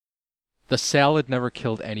The salad never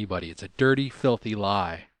killed anybody. It's a dirty, filthy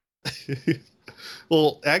lie.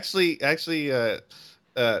 Well,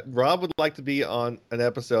 Rob would like to be on an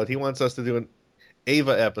episode. He wants us to do an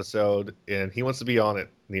Ava episode, and he wants to be on it,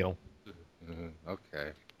 Neil.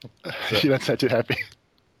 Okay. So, You don't sound too happy.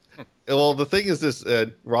 well, the thing is this: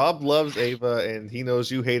 Rob loves Ava, and he knows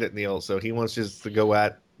you hate it, Neil. So he wants just to go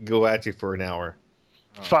at you for an hour.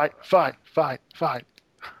 Oh. Fight, fight, fight, fight.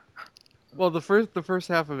 Well, the first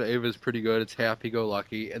half of Ava is pretty good. It's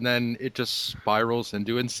happy-go-lucky, and then it just spirals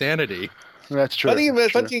into insanity. That's true. Funny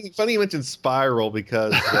True. you mentioned Spiral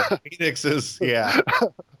because Phoenix is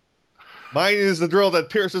mine is the drill that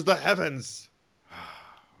pierces the heavens.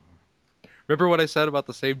 Remember what I said about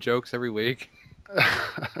the same jokes every week?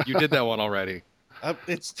 You did that one already.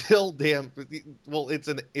 It's still damn. Well, it's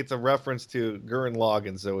a reference to Gurren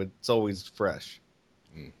Lagann, so it's always fresh.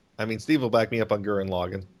 Mm. I mean, Steve will back me up on Gurren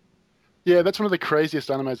Lagann. Yeah, that's one of the craziest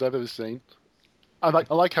animes I've ever seen. I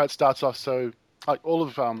like how it starts off so like all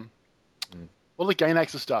the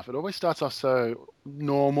Gainax and stuff. It always starts off so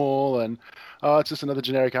normal and it's just another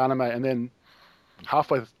generic anime, and then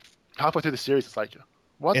halfway through the series, it's like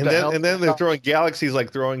what And the then hell? and then they're throwing galaxies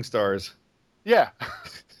like throwing stars. Yeah.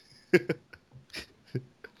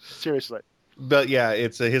 Seriously. But yeah,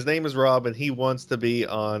 it's his name is Rob, and he wants to be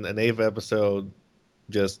on an Ava episode,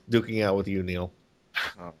 just duking out with you, Neil.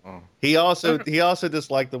 Oh. He also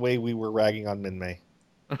disliked the way we were ragging on Minmay.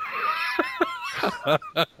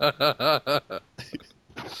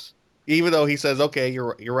 Even though he says, "Okay,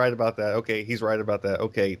 you're right about that. Okay, he's right about that.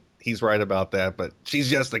 Okay, he's right about that." But she's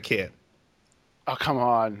just a kid. Oh, come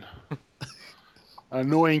on. An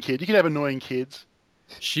annoying kid. You can have annoying kids.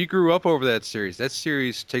 She grew up over that series. That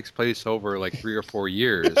series takes place over like 3 or 4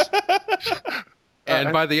 years.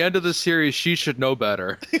 And by the end of the series, she should know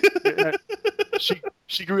better.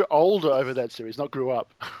 She grew older over that series, not grew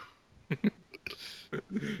up.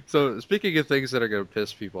 So speaking of things that are going to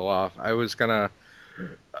piss people off, I was going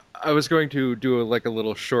to do a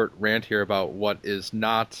little short rant here about what is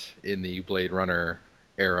not in the Blade Runner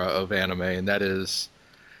era of anime, and that is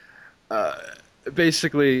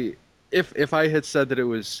basically if I had said that it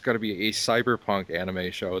was going to be a cyberpunk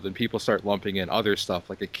anime show, then people start lumping in other stuff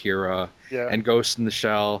like Akira and Ghost in the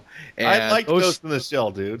Shell. And I like Ghost in the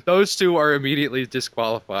Shell, dude. Those two are immediately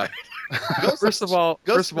disqualified. First of all,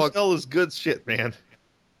 Ghost in the Shell is good shit, man.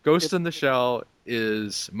 Ghost in the Shell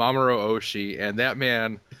is Mamoru Oshii, and that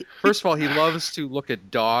man, first of all, he loves to look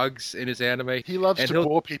at dogs in his anime. He loves to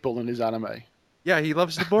bore people in his anime. Yeah, he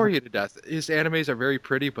loves to bore you to death. His animes are very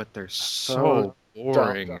pretty, but they're so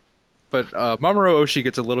boring. Dumb. But Mamoru Oshii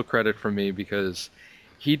gets a little credit from me because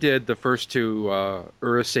he did the first two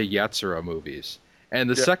Urusei Yatsura movies. And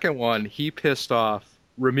the second one, he pissed off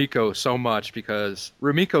Rumiko so much because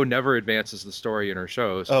Rumiko never advances the story in her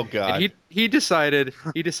shows. Oh God! And he decided,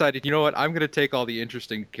 you know what? I'm going to take all the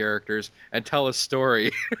interesting characters and tell a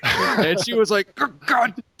story. And she was like,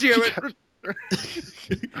 God damn it!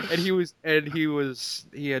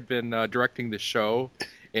 he had been directing the show,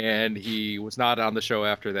 and he was not on the show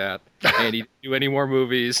after that, and he didn't do any more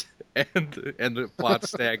movies, and the plot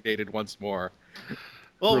stagnated once more.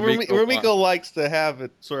 Well, Rumiko likes to have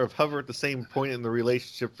it sort of hover at the same point in the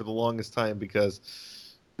relationship for the longest time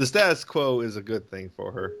because the status quo is a good thing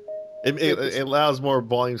for her. It allows more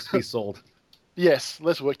volumes to be sold. Yes,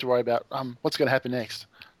 less work to worry about. What's going to happen next?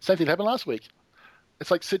 Same thing happened last week. It's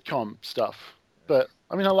like sitcom stuff, but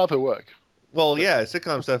I mean, I love her work. Well, yeah,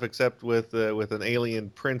 sitcom stuff, except with an alien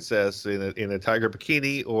princess in a tiger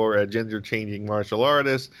bikini, or a gender changing martial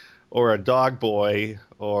artist, or a dog boy,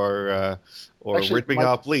 or Actually, ripping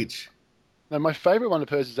off Bleach. No, my favorite one of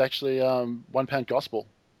hers is actually 1 Pound Gospel,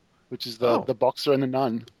 which is the boxer and the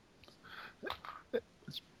nun.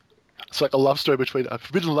 It's like a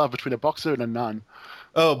forbidden love between a boxer and a nun.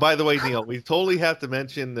 Oh, by the way, Neil, we totally have to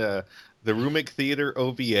mention the Rumik Theater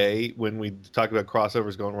OVA when we talk about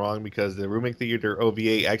crossovers going wrong, because the Rumik Theater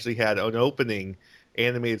OVA actually had an opening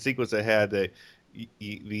animated sequence that had the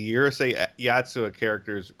Urusei Yatsura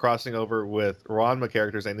characters crossing over with Ranma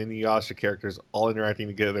characters and Inuyasha characters all interacting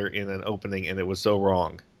together in an opening, and it was so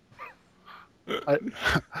wrong.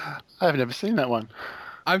 I've never seen that one.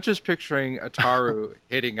 I'm just picturing Ataru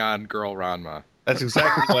hitting on girl Ranma. That's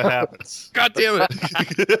exactly what happens. God damn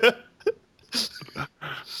it!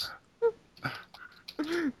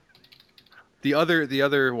 The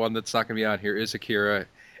other one that's not going to be on here is Akira,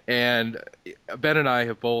 and Ben and I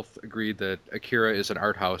have both agreed that Akira is an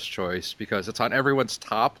art house choice because it's on everyone's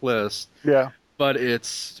top list. Yeah, but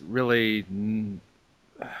it's really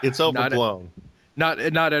it's overblown. Not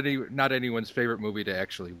anyone's favorite movie to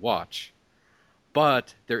actually watch.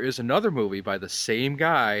 But there is another movie by the same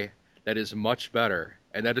guy that is much better,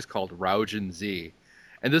 and that is called Raujin Z.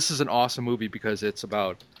 And this is an awesome movie because it's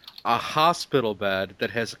about a hospital bed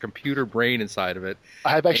that has a computer brain inside of it.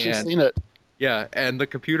 I have actually And- seen it. Yeah, and the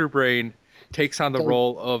computer brain takes on the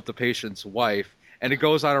role of the patient's wife, and it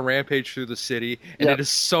goes on a rampage through the city, and Yep. it is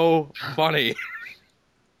so funny.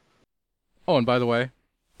 Oh, and by the way,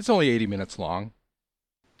 it's only 80 minutes long.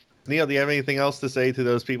 Neil, do you have anything else to say to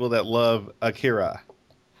those people that love Akira?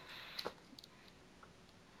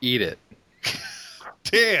 Eat it.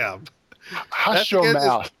 Damn. Hush your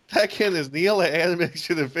mouth. That again is Neil at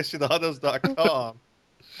animationaficionados.com.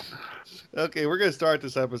 Okay, we're going to start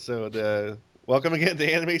this episode. Welcome again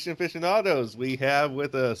to Animation Aficionados. We have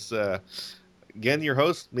with us, again, your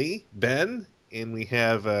host, me, Ben, and we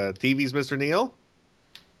have TV's Mr. Neil,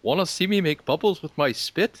 Wanna see me make bubbles with my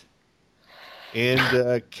spit?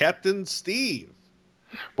 and Captain Steve.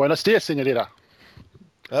 Buenos dias, señorita.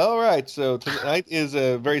 All right, so tonight is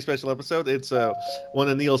a very special episode. It's one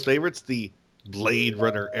of Neil's favorites, the Blade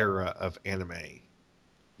Runner era of anime.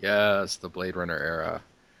 Yes, the Blade Runner era.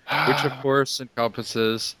 Which, of course,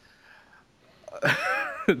 encompasses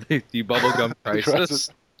the bubblegum crisis.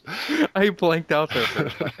 I blanked out there for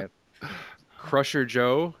a second. Crusher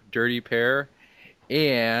Joe, Dirty Pair,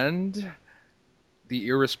 and the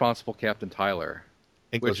irresponsible Captain Tyler,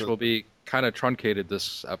 which will be kind of truncated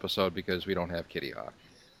this episode because we don't have Kitty Hawk.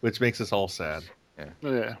 Which makes us all sad.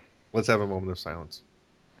 Yeah. Let's have a moment of silence.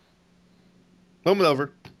 Moment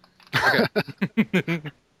over.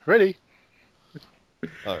 Ready?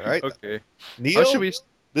 All right. Okay. Neil, How should we...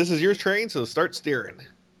 this is your train, so start steering.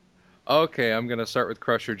 Okay, I'm going to start with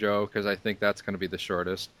Crusher Joe because I think that's going to be the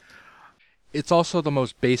shortest. It's also the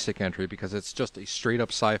most basic entry because it's just a straight-up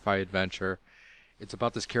sci-fi adventure. It's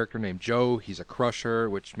about this character named Joe. He's a crusher,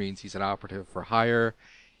 which means he's an operative for hire.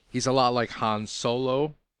 He's a lot like Han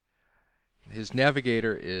Solo. His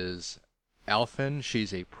navigator is Alphen.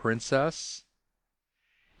 She's a princess.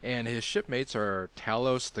 And his shipmates are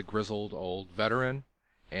Talos, the grizzled old veteran,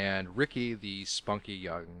 and Ricky, the spunky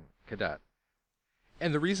young cadet.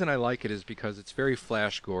 And the reason I like it is because it's very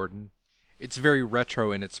Flash Gordon. It's very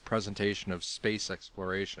retro in its presentation of space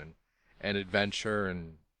exploration and adventure,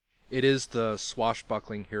 and it is the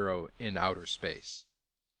swashbuckling hero in outer space.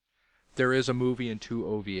 There is a movie and 2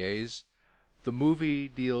 OVAs. The movie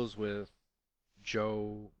deals with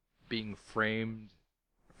Joe being framed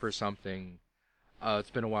for something. It's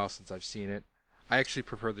been a while since I've seen it. I actually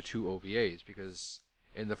prefer the 2 OVAs because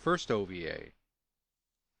in the first OVA,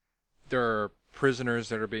 there are prisoners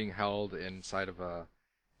that are being held inside of an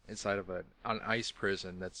ice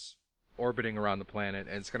prison that's orbiting around the planet,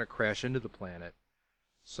 and it's going to crash into the planet.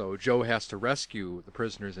 So Joe has to rescue the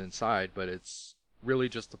prisoners inside, but it's really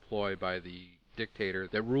just a ploy by the dictator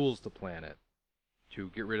that rules the planet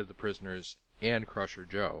to get rid of the prisoners and Crusher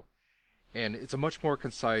Joe. And it's a much more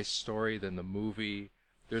concise story than the movie.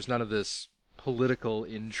 There's none of this political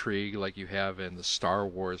intrigue like you have in the Star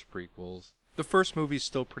Wars prequels. The first movie's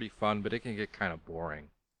still pretty fun, but it can get kind of boring.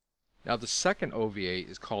 Now, the second OVA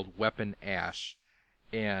is called Weapon Ash,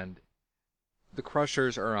 and the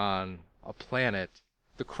Crushers are on a planet.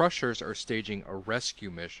 The Crushers are staging a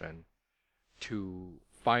rescue mission to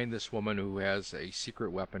find this woman who has a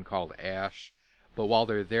secret weapon called Ash. But while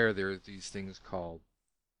they're there are these things called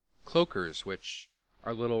cloakers, which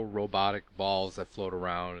are little robotic balls that float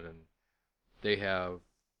around, and they have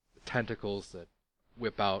tentacles that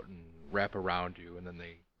whip out and wrap around you, and then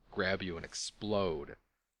they grab you and explode.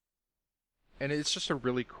 And it's just a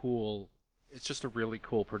really cool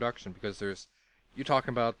production because you're talking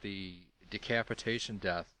about the decapitation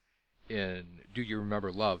death in Do You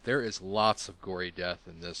Remember Love. There is lots of gory death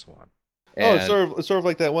in this one. Oh, it's sort of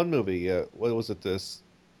like that one movie. What was it?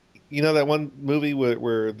 You know that one movie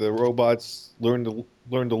where the robots learn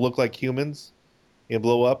to look like humans and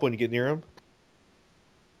blow up when you get near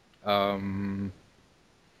them?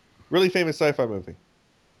 Really famous sci-fi movie.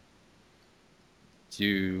 Do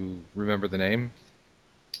you remember the name?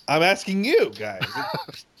 I'm asking you guys.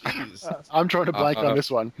 Jeez. I'm trying to blank on this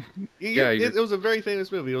one. It was a very famous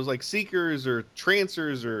movie. It was like Seekers or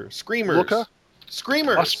Trancers or Screamers. Looker?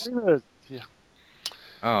 Screamers. Oh, Screamers. Yeah.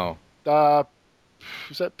 Oh.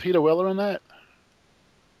 Was that Peter Weller in that?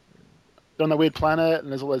 They're on a weird planet, and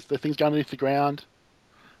there's always the things going underneath the ground.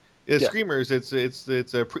 Yeah, Yeah. Screamers.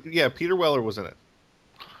 Peter Weller was in it.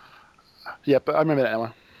 Yeah, but I remember that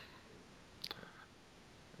one.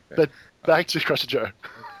 Okay. But back to Crusher Joe.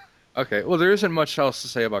 Okay, well, there isn't much else to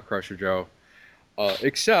say about Crusher Joe,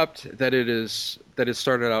 except that it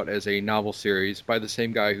started out as a novel series by the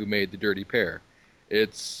same guy who made The Dirty Pair.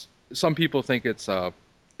 Some people think it's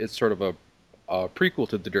sort of a prequel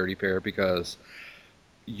to The Dirty Pair because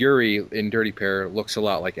Yuri in Dirty Pair looks a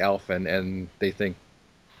lot like Alphen, and they think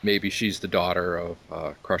maybe she's the daughter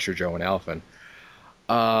of Crusher Joe and Alphen.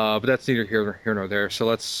 But that's neither here nor there. So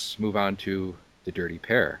let's move on to the Dirty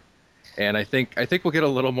Pair, and I think we'll get a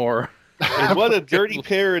little more. And what a dirty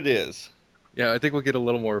pair it is. Yeah, I think we'll get a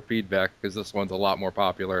little more feedback because this one's a lot more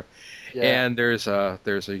popular. Yeah. And there's a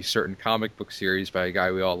certain comic book series by a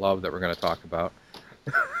guy we all love that we're going to talk about.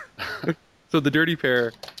 So the Dirty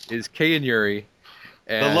Pair is Kay and Yuri,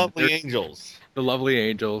 and The Lovely Angels. the Lovely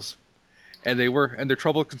Angels, and they're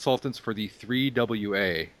trouble consultants for the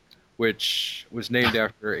 3WA, which was named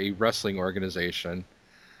after a wrestling organization.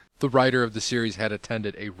 The writer of the series had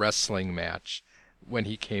attended a wrestling match when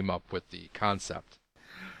he came up with the concept.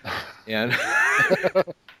 And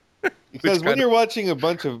Because Which when kind you're watching a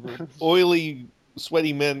bunch of oily,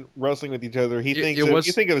 sweaty men wrestling with each other, It was-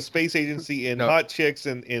 you think of a space agency and No. hot chicks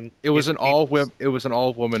and it was an all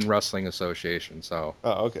woman wrestling association. So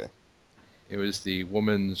Oh, okay. it was the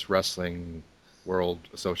Women's Wrestling World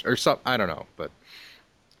Association or something. I don't know, but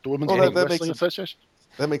The Women's Well, that makes Wrestling it- Association.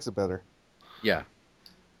 That makes it better. yeah.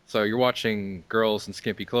 So you're watching girls in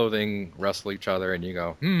skimpy clothing wrestle each other, and you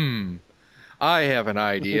go, I have an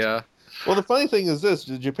idea. Well, the funny thing is this: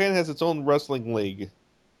 Japan has its own wrestling league,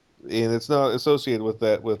 and it's not associated with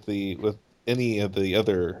any of the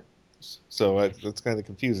other. So it's kind of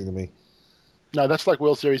confusing to me. No, that's like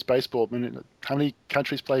World Series baseball. I mean, how many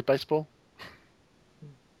countries play baseball?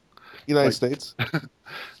 United Like- States.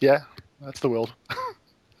 Yeah, that's the world.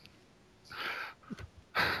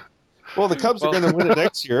 Well, the Cubs are going to win it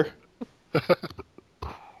next year.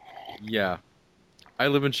 Yeah. I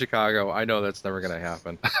live in Chicago. I know that's never going to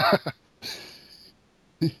happen.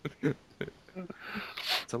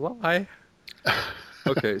 It's a lie.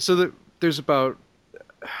 Okay, so there's about,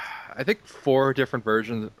 I think, 4 different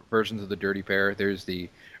versions of the Dirty Pair. There's the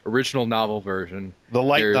original novel version. The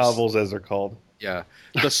light There's- novels, as they're called. Yeah.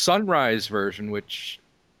 The Sunrise version, which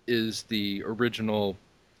is the original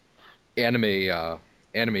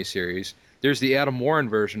anime series. There's the Adam Warren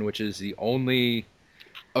version, which is the only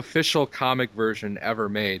official comic version ever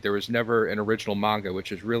made. There was never an original manga,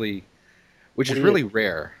 which is really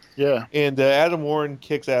rare. Yeah. And Adam Warren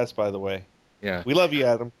kicks ass, by the way. Yeah. We love you,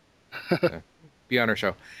 Adam. Be on our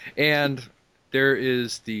show. And there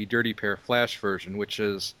is the Dirty Pair Flash version, which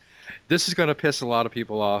is, this is going to piss a lot of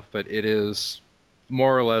people off, but it is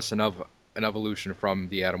more or less an evolution from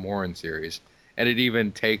the Adam Warren series. And it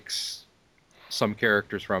even takes some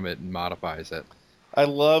characters from it and modifies it. I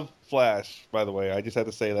love Flash, by the way. I just had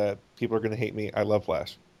to say that. People are going to hate me. I love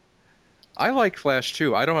Flash. I like Flash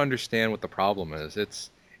too. I don't understand what the problem is.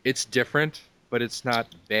 It's different, but it's not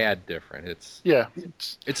bad different. Yeah.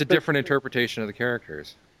 It's a different interpretation of the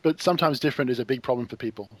characters. But sometimes different is a big problem for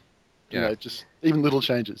people. You Yeah. know, just even little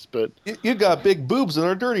changes. But You got big boobs in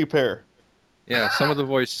our Dirty Pair. Yeah, some of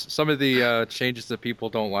the changes that people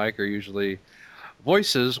don't like are usually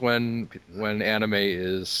voices when anime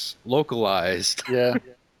is localized. yeah.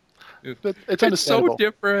 But it's It's understandable. so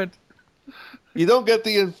different. You don't get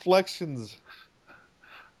the inflections.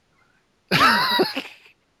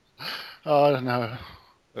 Oh, I don't know.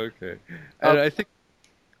 Okay. And I think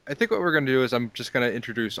what we're going to do is I'm just going to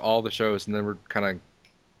introduce all the shows, and then we're kind of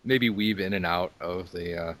maybe weave in and out of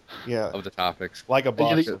the Yeah, topics. like a Are you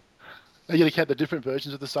boss. gonna- Are you going to count the different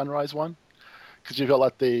versions of the Sunrise one? Because you've got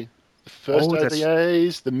like the first Oh, that's-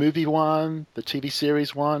 OVAs, the movie one, the TV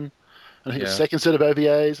series one, and I think the Yeah. second set of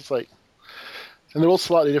OVAs. It's like, and they're all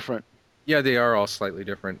slightly different. Yeah, they are all slightly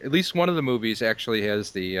different. At least one of the movies actually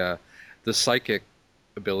has the psychic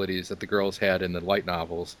abilities that the girls had in the light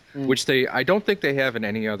novels, which I don't think they have in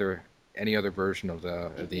any other version of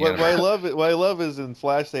the What anime. I love is in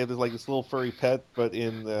Flash they have this little furry pet, but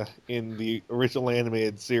in the original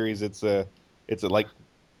animated series it's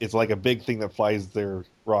like a big thing that flies their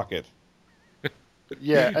rocket.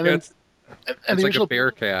 Yeah, and Yeah, then it's and like the original a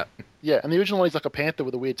bear cat. yeah, and the original one is like a panther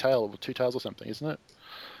with a weird tail or 2 tails or something, isn't it?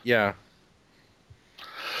 Yeah.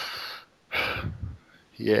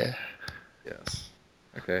 Yeah. Yes.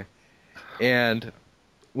 Okay. And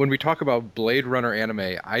when we talk about Blade Runner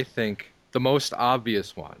anime, I think the most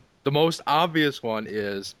obvious one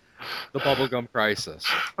is the Bubblegum Crisis.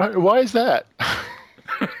 Why is that?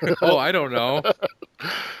 Oh, I don't know.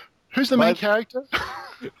 Who's the main But- character?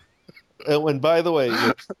 And by the way,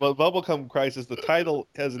 well, Bubblegum Crisis, the title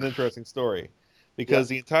has an interesting story because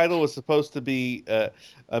the title was supposed to be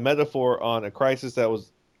a metaphor on a crisis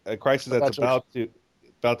that's about to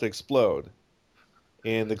explode,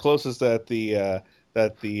 and the closest that the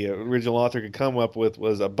original author could come up with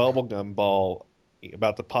was a bubblegum ball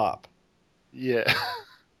about to pop. Yeah.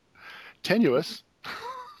 Tenuous.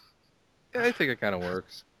 Yeah, I think it kind of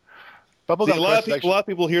works. See, Bubblegum a lot of Crash is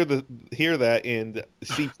people, hear that and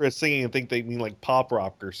see Chris singing and think they mean like pop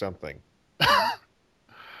rock or something.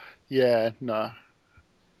 Yeah, no.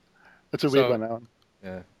 That's a weird So one, that one.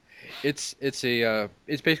 yeah, it's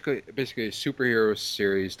basically a superhero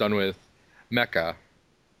series done with mecha.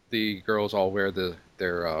 The girls all wear their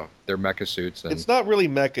mecha suits and It's not really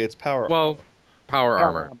mecha; it's power. well, power Power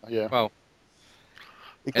armor. Armor, yeah. Well,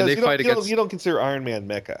 Because they you don't, fight you don't against. you don't consider Iron Man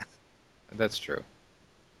mecha. That's true.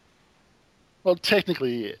 Well,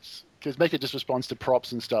 technically he is. Because Mecha just responds to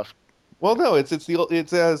props and stuff. Well, no, it's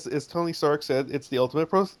as Tony Stark said, it's the ultimate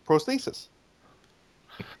prosthesis.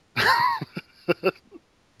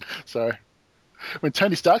 So, when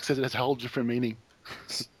Tony Stark says it, has a whole different meaning.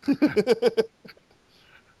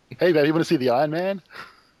 Hey, baby, you want to see the Iron Man?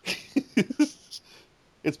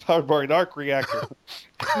 It's powered by an arc reactor.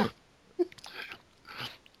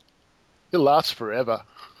 It lasts forever.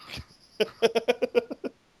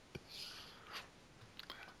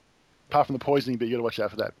 Apart from the poisoning bit, you gotta watch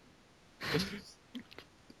out for that.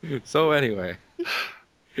 So anyway,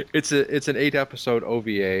 it's an 8-episode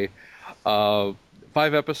OVA.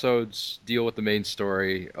 5 episodes deal with the main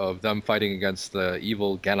story of them fighting against the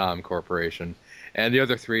evil Genom Corporation, and the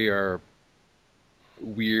other 3 are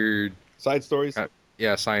weird, Side stories.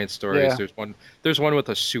 science stories. Yeah. There's one with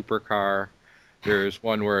a supercar. There's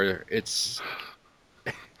one where it's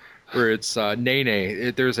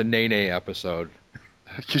Nene. There's a Nene episode.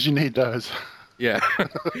 Because you need those. Yeah,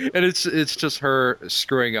 and it's just her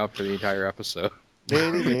screwing up for the entire episode.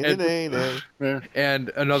 Yeah. And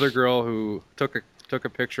another girl who took a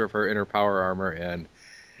picture of her in her power armor and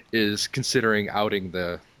is considering outing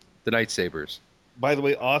the Night Sabers. By the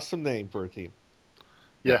way, awesome name for a team.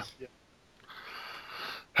 Yeah.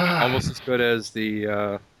 Almost as good as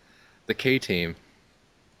the K team,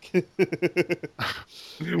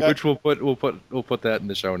 which we'll put that in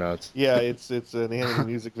the show notes. Yeah, it's an anime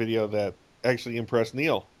music video that actually impressed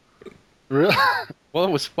Neil. Really? Well, it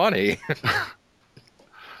was funny.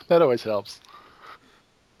 That always helps.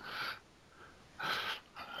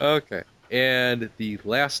 Okay, and the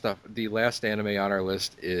last anime on our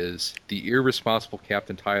list is The Irresponsible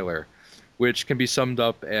Captain Tyler, which can be summed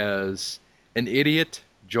up as an idiot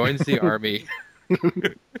joins the army,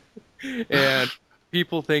 and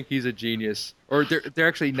people think he's a genius, or they're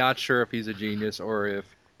actually not sure if he's a genius or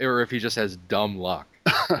if he just has dumb luck.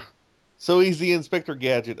 So he's the Inspector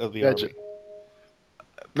Gadget of the Gadget. army.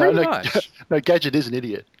 Pretty much. No, Gadget is an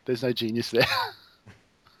idiot. There's no genius there.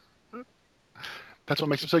 That's what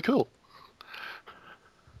makes him so cool.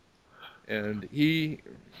 And he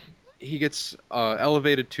gets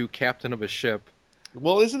elevated to captain of a ship.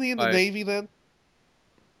 Well, isn't he in the Right. Navy then?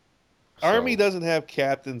 So- Army doesn't have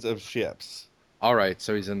captains of ships. All right,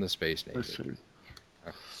 so he's in the Space Navy. That's true.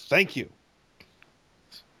 Thank you.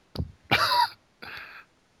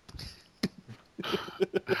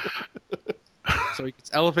 So he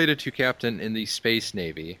gets elevated to captain in the Space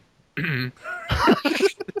Navy.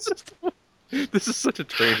 This is such a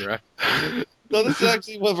train wreck. No, this is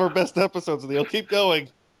actually one of our best episodes, Neil. Keep going.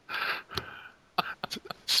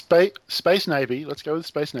 Space Navy. Let's go with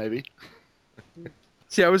Space Navy.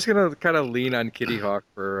 See, I was gonna kind of lean on Kitty Hawk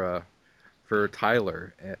for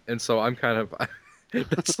Tyler, and so I'm kind of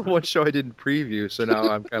that's the one show I didn't preview. So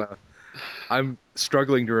now I'm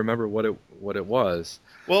struggling to remember what it was.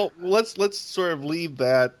 Well, let's sort of leave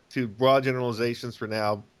that to broad generalizations for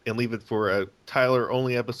now and leave it for a Tyler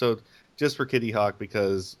only episode just for Kitty Hawk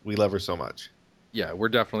because we love her so much. Yeah, we're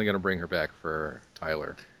definitely gonna bring her back for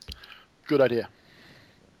Tyler. Good idea.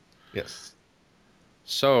 Yes.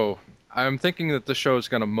 So I'm thinking that the show is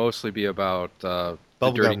gonna mostly be about the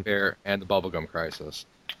Dirty Bubblegum. Bear and the Bubblegum Crisis.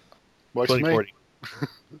 Works for me. 2040.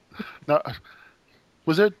 No,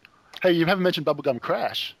 was it? Hey, you haven't mentioned Bubblegum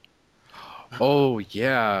Crash. Oh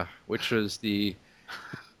yeah, which was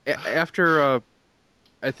after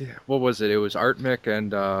what was it? It was Artmic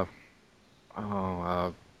and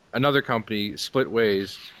another company split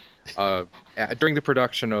ways during the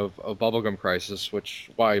production of Bubblegum Crisis,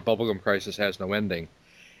 why Bubblegum Crisis has no ending.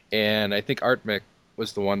 And I think Artmic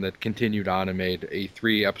was the one that continued on and made a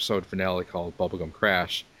 3-episode finale called Bubblegum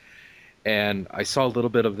Crash. And I saw a little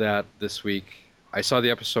bit of that this week. I saw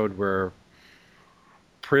the episode where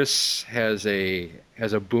Pris has a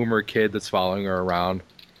boomer kid that's following her around,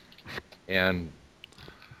 and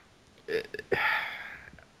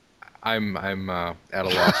I'm at a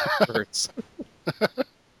loss for words.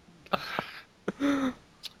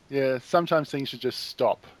 Yeah, sometimes things should just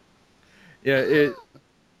stop. Yeah,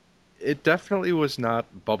 it definitely was not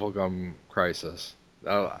Bubblegum Crisis.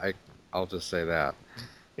 I'll just say that.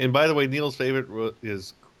 And by the way, Neil's favorite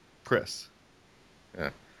is Pris.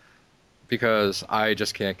 Because I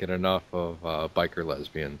just can't get enough of biker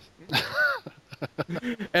lesbians.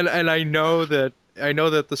 and I know that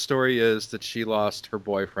the story is that she lost her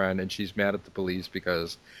boyfriend and she's mad at the police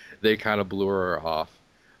because they kind of blew her off.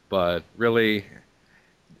 But really,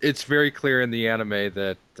 it's very clear in the anime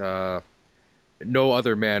that no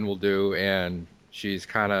other man will do, and she's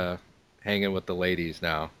kind of hanging with the ladies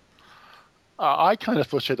now. I kind of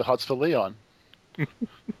thought she had the hots for Leon.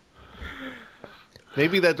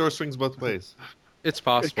 Maybe that door swings both ways. It's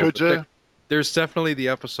possible. Could you? There's definitely the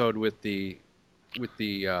episode with the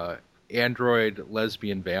android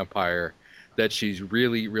lesbian vampire that she's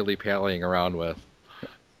really, really palling around with.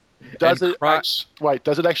 Does it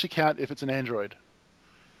actually count if it's an android?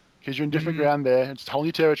 Because you're in different ground there. It's whole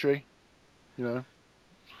new territory. You know.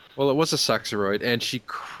 Well, it was a sexeroid, and she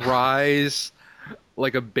cries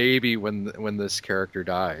like a baby when this character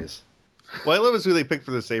dies. Well, I love is who they picked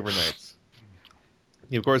for the Saber Knights.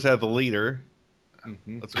 You, of course, have the leader.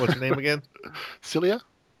 Mm-hmm. What's her name again? Cilia?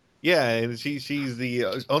 Yeah, and she's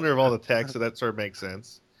the owner of all the tech, so that sort of makes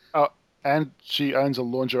sense. Oh, and she owns a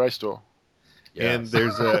lingerie store. Yes.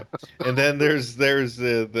 And then there's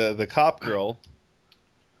the cop girl.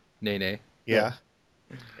 Nene. Yeah.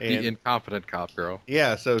 The And incompetent cop girl.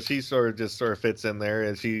 yeah, so she sort of fits in there,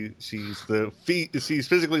 and she's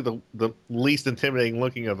physically the least intimidating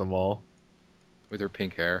looking of them all. With her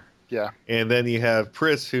pink hair. Yeah. And then you have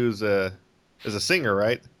Pris, who's a singer,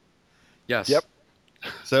 right? Yes. Yep.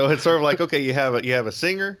 So it's sort of like, okay, you have a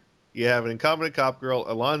singer, you have an incompetent cop girl,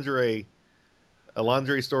 a lingerie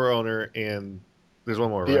store owner, and there's one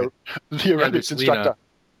more, right? The aerobics instructor.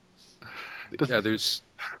 Yeah,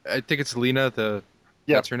 I think it's Lena.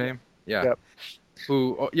 That's her name. Yeah. Yep.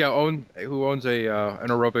 Who owns an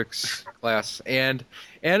aerobics class and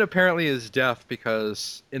apparently is deaf,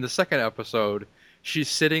 because in the second episode she's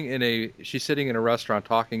sitting in a restaurant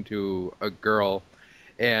talking to a girl,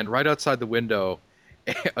 and right outside the window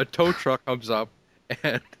a tow truck comes up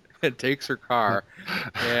and takes her car,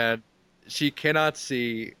 and she cannot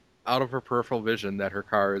see out of her peripheral vision that her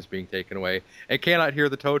car is being taken away, and cannot hear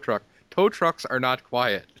the tow truck. Tow trucks are not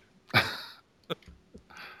quiet.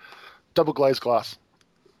 Double glazed glass.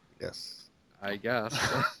 Yes. I guess.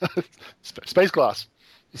 Space glass.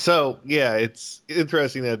 So yeah, it's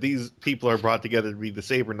interesting that these people are brought together to be the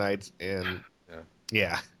Saber Knights, and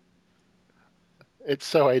yeah. It's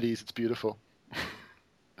so 80s. It's beautiful.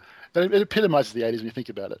 It epitomizes the 80s when you think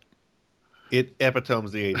about it. It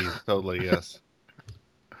epitomes the 80s, totally, yes.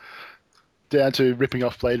 Down to ripping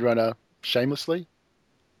off Blade Runner shamelessly.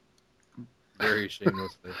 Very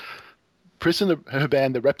shamelessly. Pris and her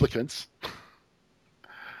band, the Replicants.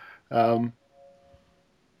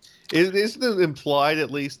 Isn't it implied, at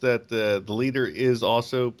least, that the leader is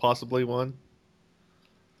also possibly one?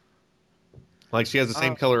 Like she has the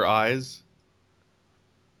same color eyes?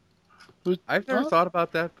 I've never thought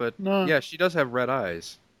about that, but No. yeah, she does have red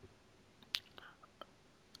eyes.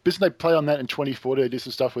 Didn't they play on that in 2040? They did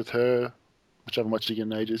some stuff with her, which I haven't watched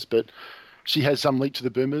again in ages, but she has some link to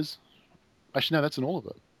the Boomers. Actually, no, that's in all of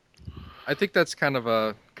it. I think that's kind of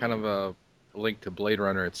a link to Blade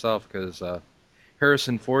Runner itself, because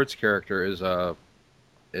Harrison Ford's character is a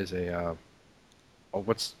replicant.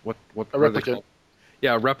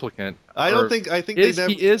 Yeah, a replicant. I think they never...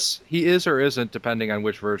 he is or isn't, depending on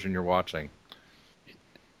which version you're watching.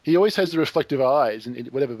 He always has the reflective eyes in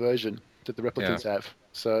whatever version that the replicants have.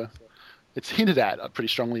 So it's hinted at pretty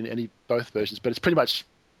strongly in both versions, but it's pretty much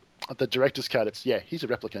the director's cut. It's he's a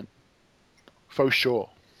replicant for sure.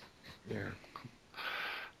 Yeah.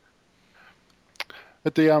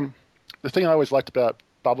 But the thing I always liked about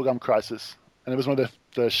Bubblegum Crisis, and it was one of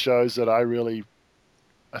the shows that I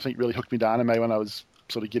think really hooked me to anime when I was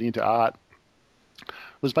sort of getting into art,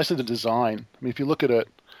 was basically the design. I mean, if you look at it,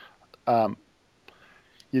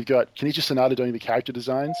 you've got Kenichi Sonata doing the character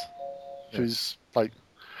designs, who's like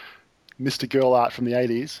Mr. Girl art from the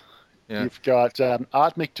 80s. Yeah. You've got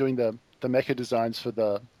Artmic doing the mecha designs for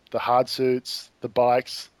the hard suits, the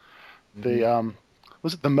bikes, the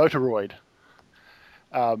Motoroid.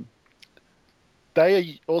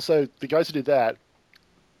 They also, the guys who did that,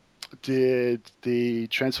 did the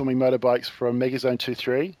transforming motorbikes from Megazone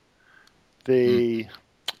 2-3.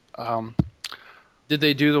 Did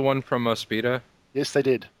they do the one from Speeda? Yes, they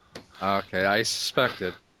did. Okay, I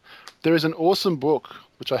suspected. There is an awesome book,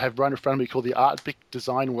 which I have right in front of me, called the Artmic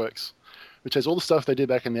Design Works, which has all the stuff they did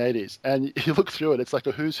back in the 80s. And you look through it, it's like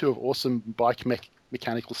a who's who of awesome bike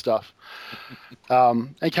mechanical stuff.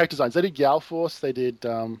 And character designs. They did Gal Force, they did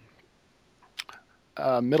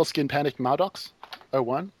Metal Skin Panic Mardox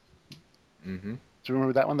 01. Do you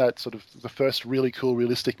remember that one? That sort of the first really cool,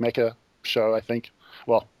 realistic mecha show, I think.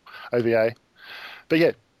 Well, OVA. But yeah,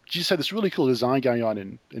 you just had this really cool design going on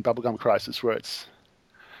in Bubblegum Crisis where it's,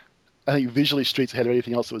 I think, visually streets ahead of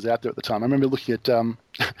anything else that was out there at the time. I remember looking at,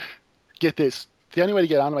 get this, the only way to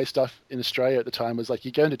get anime stuff in Australia at the time was like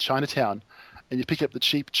you go into Chinatown and you pick up the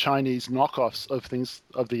cheap Chinese knockoffs of things,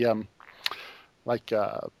 of the,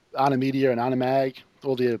 Animedia and Animag,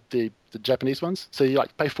 all the Japanese ones. So you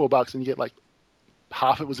like pay $4 and you get like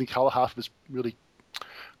half of it was in color, half of it was really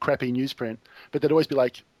crappy newsprint. But there'd always be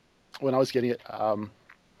like, when I was getting it,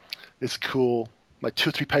 this cool, like 2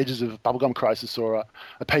 or 3 pages of Bubblegum Crisis or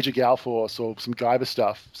a page of Gal Force or some Guyver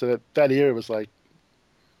stuff. So that era was like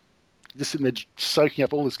just sitting there soaking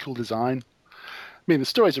up all this cool design. I mean, the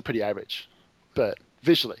stories are pretty average, but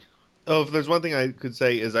visually. Oh, if there's one thing I could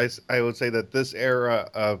say is I would say that this era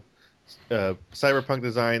of cyberpunk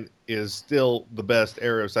design is still the best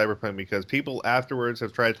era of cyberpunk because people afterwards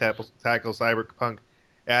have tried to tackle cyberpunk,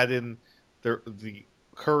 add in the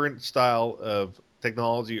current style of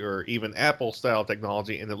technology or even Apple style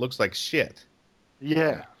technology, and it looks like shit.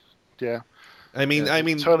 Yeah. I mean,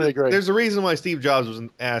 totally agree. There's a reason why Steve Jobs was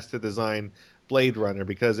asked to design Blade Runner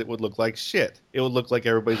because it would look like shit. It would look like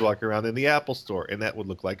everybody's walking around in the Apple store, and that would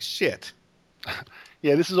look like shit.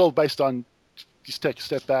 Yeah, this is all based on, just take a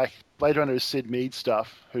step back, Blade Runner is Sid Mead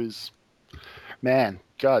stuff, who's, man,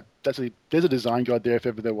 God, there's a design god there if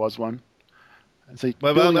ever there was one.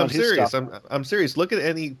 But I'm serious. I'm serious. Look at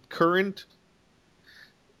any current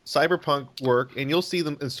cyberpunk work, and you'll see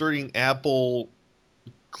them inserting Apple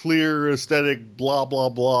clear aesthetic, blah blah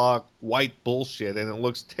blah, white bullshit, and it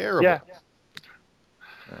looks terrible. Yeah.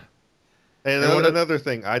 And another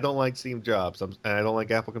thing, I don't like Steve Jobs. And I don't like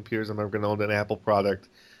Apple computers. I'm never going to own an Apple product.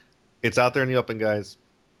 It's out there in the open, guys.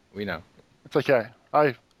 We know. It's okay.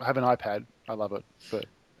 I have an iPad. I love it. But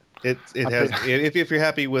it has. If you're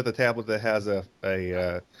happy with a tablet that has a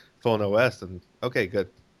phone OS, then okay, good.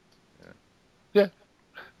 Yeah.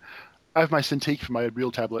 I have my Cintiq for my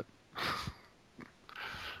real tablet.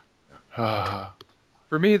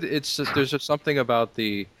 For me, it's just, there's just something about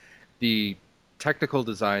the technical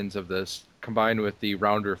designs of this combined with the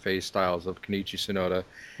rounder face styles of Kenichi Sonoda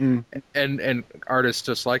and artists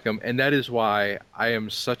just like him, and that is why I am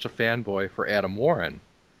such a fanboy for Adam Warren,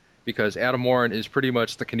 because Adam Warren is pretty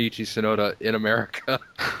much the Kenichi Sonoda in America.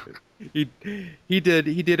 he did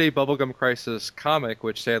a Bubblegum Crisis comic,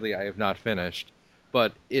 which sadly I have not finished,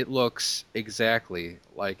 but it looks exactly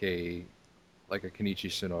like a Kenichi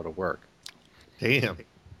Sonoda work. Damn.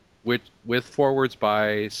 With forwards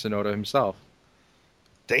by Sonoda himself.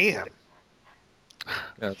 Damn.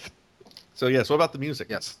 Yes. So yes, what about the music?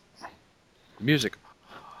 Yes. Music.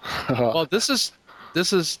 Well, this is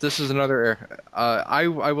another. I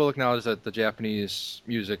will acknowledge that the Japanese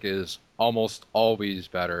music is almost always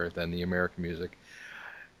better than the American music.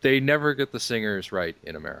 They never get the singers right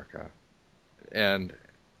in America, and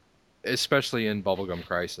especially in Bubblegum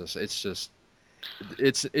Crisis, it's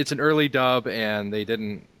an early dub, and they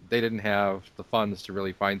didn't have the funds to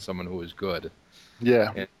really find someone who was good.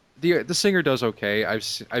 Yeah. And the singer does okay. I've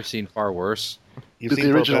seen far worse. You've seen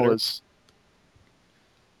the original better? is.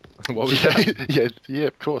 What was that? Yeah,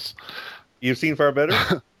 of course. You've seen far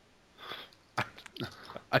better?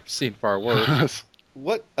 I've seen far worse.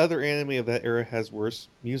 What other anime of that era has worse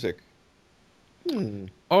music?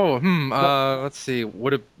 Let's see.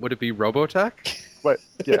 Would it be Robotech? Wait,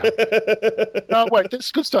 yeah. No, wait,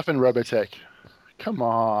 there's good stuff in Robotech. Come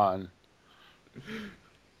on.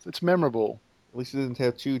 It's memorable. At least it didn't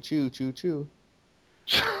have choo choo choo choo.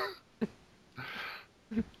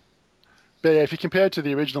 But yeah, if you compare it to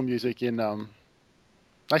the original music in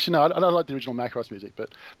actually no, I don't like the original Macross music,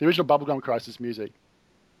 but the original Bubblegum Crisis music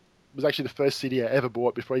was actually the first CD I ever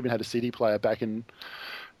bought before I even had a CD player back in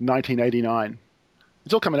 1989.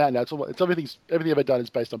 It's all coming out now. Everything I've ever done is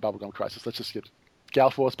based on Bubblegum Crisis. Let's just skip Gal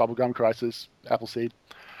Force, Bubblegum Crisis, Appleseed.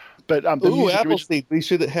 But Appleseed. We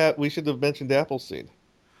should have mentioned Appleseed.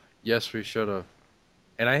 Yes, we should have.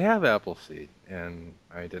 And I have Appleseed, and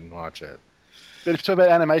I didn't watch it. But if you talk about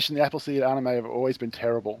animation, the Appleseed anime have always been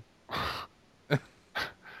terrible.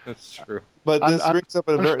 That's true. But this brings up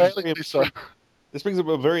this brings up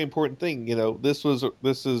a very important thing. This is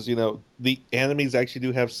the animes actually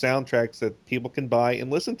do have soundtracks that people can buy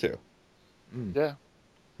and listen to. Yeah.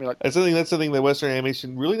 I mean, that's something that Western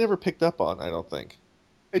animation really never picked up on, I don't think.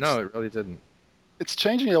 No, it really didn't. It's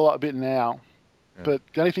changing a bit now, but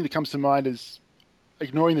the only thing that comes to mind is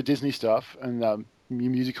ignoring the Disney stuff and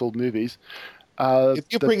musical movies. If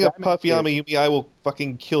you bring up Papayama Yumi, I will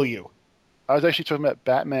fucking kill you. I was actually talking about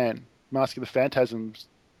Batman, Mask of the Phantasms.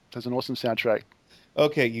 Has an awesome soundtrack.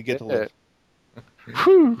 Okay, you get to live.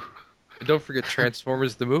 Whew. And don't forget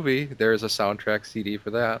Transformers the movie. There is a soundtrack CD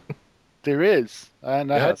for that. There is,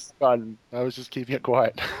 and I had Yes. fun. I was just keeping it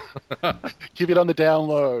quiet. Keep it on the down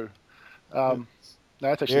low. No,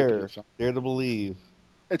 that's actually a Dare, good song. dare to believe.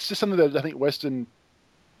 It's just something that I think Western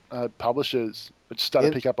publishers are just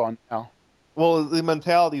starting to pick up on now. Well, the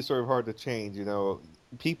mentality is sort of hard to change.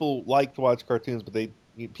 People like to watch cartoons, but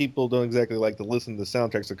people don't exactly like to listen to the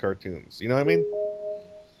soundtracks of cartoons. You know what I mean?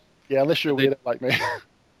 Yeah, unless you're a They- weirdo like me.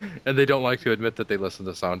 And they don't like to admit that they listen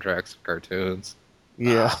to soundtracks of cartoons.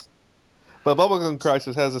 Yeah. But Bubblegum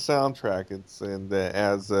Crisis has a soundtrack.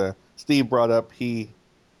 As Steve brought up, he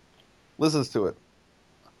listens to it.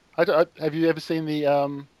 Have you ever seen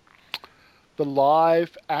the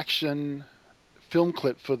live action film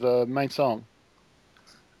clip for the main song?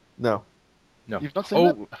 No. No. You've not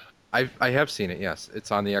seen that? I have seen it, yes. It's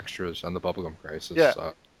on the extras on the Bubblegum Crisis Yeah.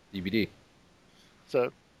 DVD.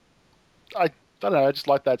 So, I don't know. I just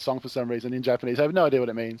like that song for some reason in Japanese. I have no idea what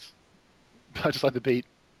it means. I just like the beat.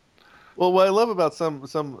 Well, what I love about some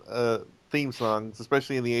theme songs,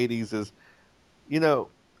 especially in the '80s, is,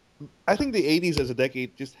 I think the '80s as a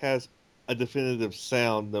decade just has a definitive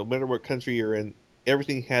sound. No matter what country you're in,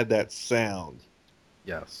 everything had that sound.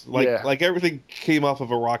 Yes. Like everything came off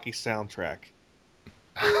of a Rocky soundtrack.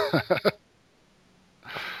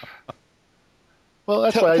 Well,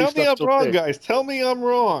 that's why Tell me I'm wrong, guys. Tell me I'm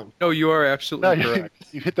wrong. No, you are No, absolutely correct.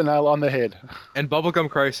 you hit the nail on the head. And Bubblegum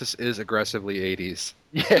Crisis is aggressively 80s.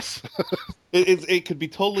 Yes. It could be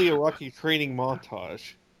totally a Rocky training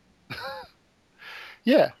montage.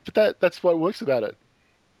 Yeah, but that's what works about it.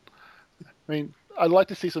 I mean, I'd like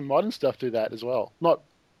to see some modern stuff do that as well. Not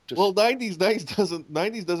just Well, '90s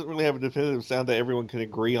doesn't really have a definitive sound that everyone can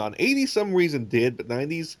agree on. '80s some reason did, but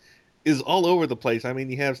 '90s is all over the place. I mean,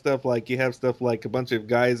 you have stuff like a bunch of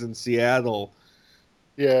guys in Seattle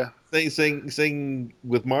yeah. sing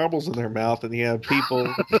with marbles in their mouth, and you have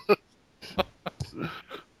people.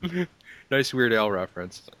 Nice Weird Al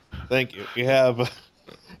reference. Thank you. You have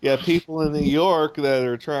people in New York that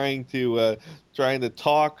are trying to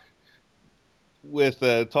talk with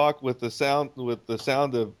the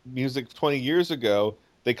sound of music 20 years ago.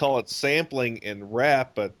 They call it sampling in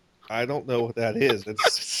rap, but I don't know what that is.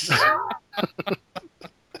 It's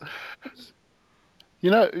You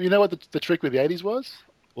know what the trick with the 80s was?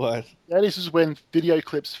 what? The 80s was when video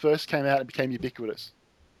clips first came out and became ubiquitous.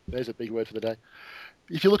 There's a big word for the day.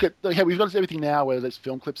 If you look at, we've got everything now where there's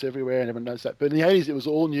film clips everywhere and everyone knows that. But in the 80s, it was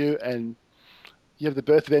all new, and you have the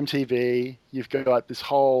birth of MTV. You've got this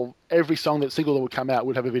whole, every single that would come out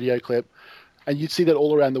would have a video clip, and you'd see that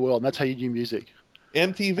all around the world, and that's how you knew music.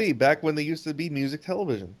 MTV, back when they used to be music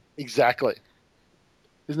television. Exactly.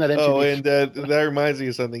 Isn't that MTV? Oh, and that reminds me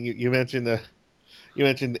of something. You mentioned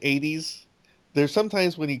 80s. There's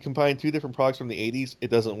sometimes when you combine two different products from the 80s, it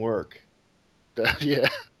doesn't work. Yeah.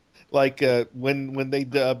 Like when they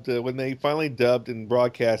finally dubbed and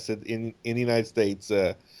broadcasted in the United States,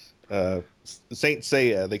 Saint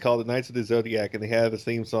Seiya, they called it Knights of the Zodiac, and they had the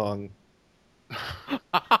theme song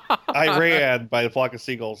 "I Ran" by the Flock of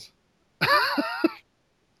Seagulls. I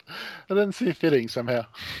didn't see it fitting somehow.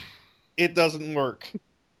 It doesn't work.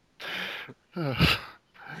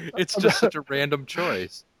 It's just such a random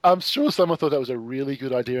choice. I'm sure someone thought that was a really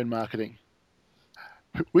good idea in marketing.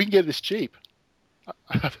 We can get this cheap.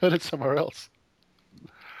 I've heard it somewhere else.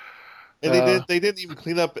 And they didn't even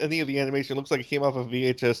clean up any of the animation. It looks like it came off a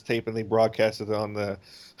VHS tape and they broadcasted it on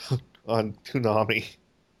on Toonami.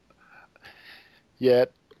 Yeah.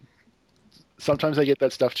 Sometimes they get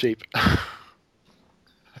that stuff cheap.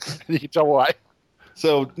 You can tell why.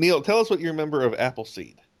 So Neil, tell us what you remember of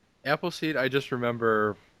Appleseed. Appleseed, I just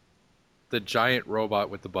remember the giant robot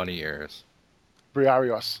with the bunny ears.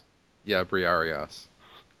 Briarios. Yeah, Briarios.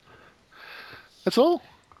 That's all?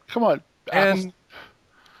 Come on. And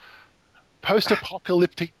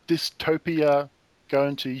Post-apocalyptic dystopia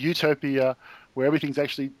going to utopia where everything's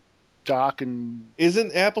actually dark and...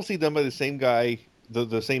 Isn't Appleseed done by the same guy,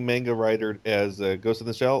 the same manga writer as Ghost in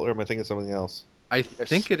the Shell, or am I thinking of something else? I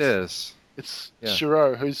think it is. It's Yeah.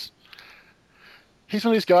 Shiro, he's one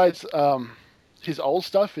of these guys. His old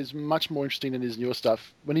stuff is much more interesting than his newer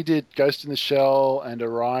stuff. When he did Ghost in the Shell and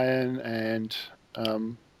Orion and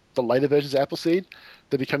the later versions of Appleseed,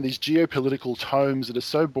 they become these geopolitical tomes that are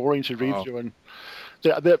so boring to read through, and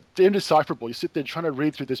they're indecipherable. You sit there trying to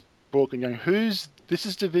read through this book and going, this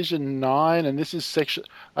is Division 9 and this is section...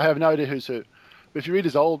 I have no idea who's who. But if you read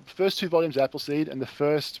his first two volumes of Appleseed and the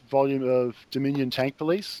first volume of Dominion Tank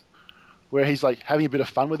Police, where he's like having a bit of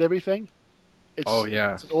fun with everything, it's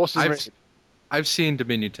an awesome read. I've seen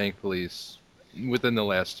Dominion Tank Police within the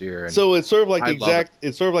last year. And So it's sort of like I love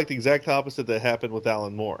it's sort of like the exact opposite that happened with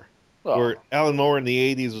Alan Moore. Well, Where Alan Moore in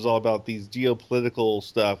the 80s was all about these geopolitical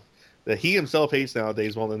stuff that he himself hates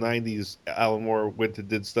nowadays, while in the 90s Alan Moore went to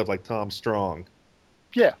did stuff like Tom Strong.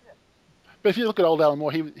 yeah. But if you look at old Alan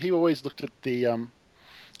Moore, he always looked at the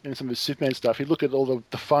in some of his Superman stuff. He'd look at all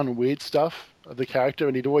the fun, weird stuff of the character,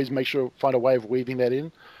 and he'd always find a way of weaving that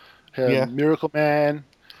in. Yeah. Miracle Man.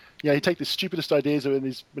 Yeah, he'd take the stupidest ideas when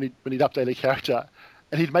he'd update a character,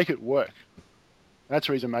 and he'd make it work. And that's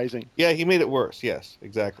where he's amazing. Yeah, he made it worse. Yes,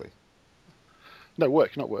 exactly. No,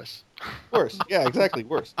 work, not worse. Worse. Yeah, exactly.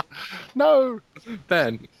 Worse. No.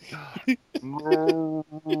 Ben. No.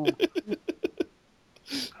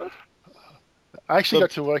 I actually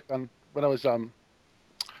got to work on when I was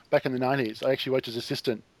back in the 90s. I actually worked as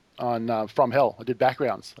assistant on From Hell. I did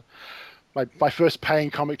backgrounds. My first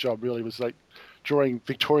paying comic job really was like drawing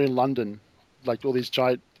Victorian London, like all these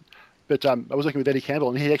giant. But I was working with Eddie Campbell,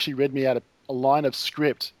 and he actually read me out a line of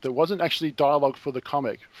script that wasn't actually dialogue for the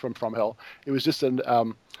comic from Hell. It was just a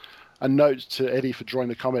note to Eddie for drawing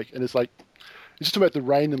the comic, and it's just about the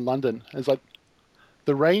rain in London. And it's like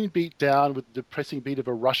the rain beat down with the depressing beat of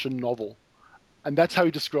a Russian novel, and that's how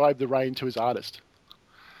he described the rain to his artist.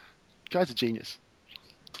 Guy's a genius.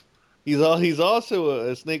 He's also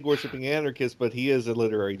a snake worshipping anarchist, but he is a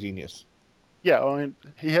literary genius. Yeah, I mean,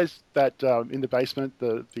 he has that in the basement,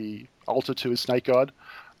 the altar to his snake god.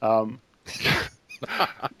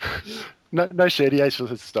 No shit, he hates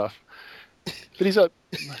his stuff. But he's a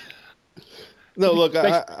No, look,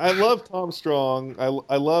 I love Tom Strong.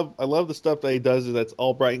 I love the stuff that he does that's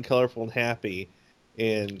all bright and colorful and happy.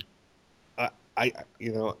 And I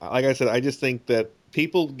like I said, I just think that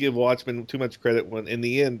people give Watchmen too much credit when in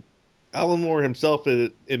the end Alan Moore himself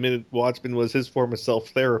admitted Watchmen was his form of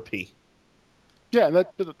self-therapy. Yeah, and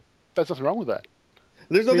that's nothing wrong with that.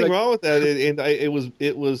 There's nothing wrong with that, and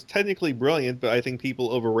it was technically brilliant, but I think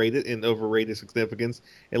people overrate it and overrate its significance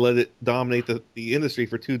and let it dominate the industry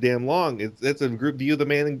for too damn long. That's a group view the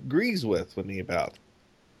man agrees with me about.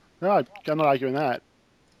 No, I'm not arguing that.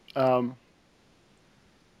 What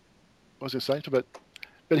was I going to say?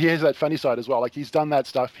 But he has that funny side as well. Like he's done that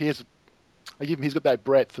stuff. He's got that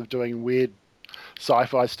breadth of doing weird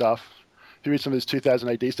sci-fi stuff. If you read some of his 2000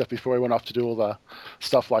 AD stuff before he went off to do all the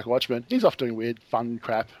stuff like Watchmen, he's off doing weird, fun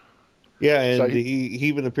crap. Yeah, and so he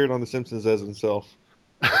even appeared on The Simpsons as himself.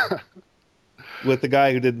 With the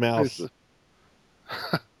guy who did Mouse.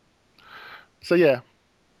 So, yeah.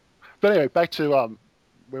 But anyway, back to,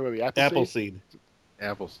 where were we? Appleseed.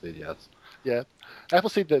 Appleseed, yes. Yeah.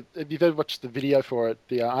 Appleseed, if you've ever watched the video for it,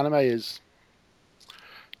 the anime is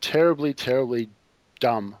terribly, terribly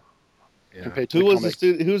dumb. Yeah. Compared to Who the was comics.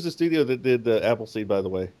 who was the studio that did Appleseed, by the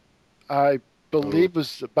way? I believe it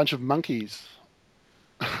was a bunch of monkeys.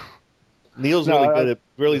 Neil's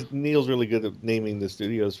really good at naming the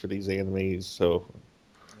studios for these animes. So,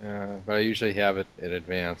 But I usually have it in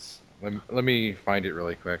advance. Let me find it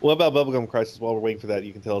really quick. what about Bubblegum Crisis? While we're waiting for that,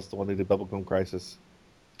 you can tell us the one who did Bubblegum Crisis.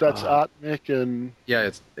 That's Art Mick and Yeah,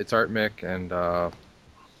 it's Art Mick and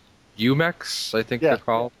Umex, I think Yeah. they're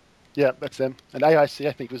called. yeah, that's them. And AIC,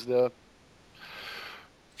 I think, was the.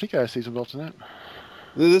 I think AIC's involved in that.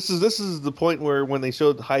 This is the point where when they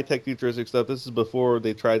showed high tech futuristic stuff, this is before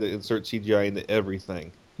they tried to insert CGI into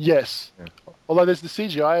everything. Yes. Yeah. Although there's the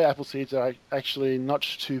CGI Appleseeds are actually not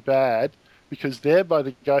too bad because they're by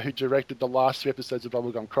the guy who directed the last 3 episodes of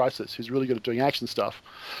Bubblegum Crisis, who's really good at doing action stuff.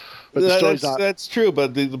 But the stories aren't. That's true,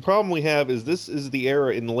 but the problem we have is this is the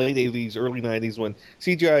era in the late 80s, early 90s when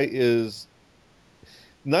CGI is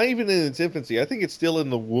not even in its infancy. I think it's still in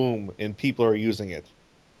the womb and people are using it.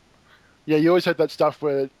 Yeah, you always had that stuff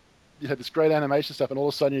where you had this great animation stuff, and all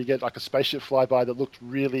of a sudden you get like a spaceship flyby that looked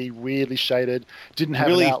really weirdly shaded, didn't have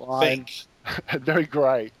Really an outline, fake. very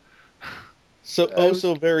grey.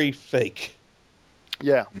 So very fake.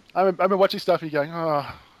 Yeah, I remember watching stuff and you're going, oh,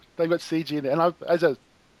 they've got CG in there, and as a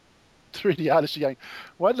 3D artist, you're going,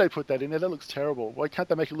 why did they put that in there? That looks terrible. Why can't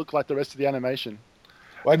they make it look like the rest of the animation?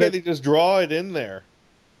 Why can't they just draw it in there?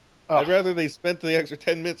 Oh. I'd rather they spent the extra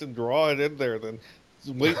 10 minutes and draw it in there than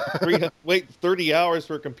wait 30 hours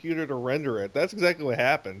for a computer to render it. That's exactly what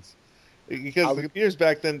happens. Because the computers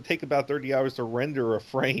back then take about 30 hours to render a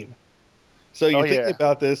frame. So you're thinking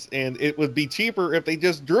about this, and it would be cheaper if they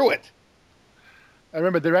just drew it. I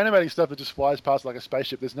remember they're animating stuff that just flies past like a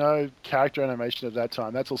spaceship. There's no character animation at that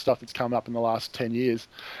time. That's all stuff that's come up in the last 10 years.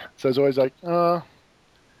 So it's always like,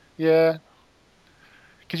 yeah.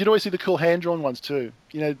 Because you'd always see the cool hand-drawn ones too.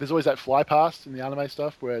 You know, there's always that fly past in the anime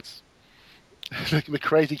stuff where it's the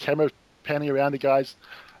crazy camera panning around the guys.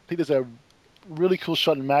 I think there's a really cool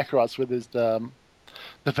shot in Macross where there's the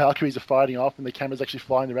the Valkyries are fighting off, and the camera's actually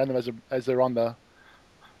flying around them as they're on the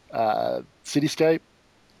cityscape.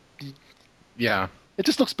 Yeah. It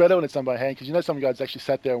just looks better when it's done by hand, because some guys actually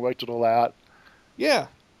sat there and worked it all out. Yeah.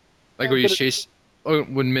 Like when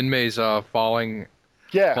Minmei's falling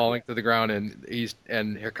Yeah. to the ground, and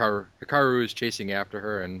Hikaru is chasing after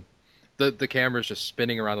her, and the camera's just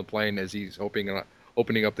spinning around the plane as he's opening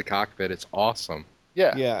up the cockpit. It's awesome.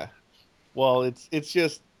 Yeah. Yeah. Well, it's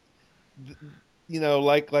just,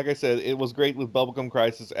 like I said, it was great with Bubblegum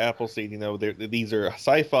Crisis, Appleseed. These are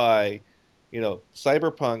sci-fi,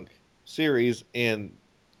 cyberpunk series, and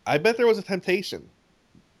I bet there was a temptation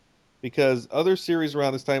because other series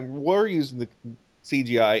around this time were using the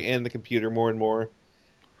CGI and the computer more and more,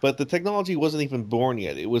 but the technology wasn't even born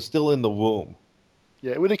yet. It was still in the womb.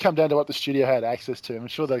 Yeah, it would have come down to what the studio had access to. I'm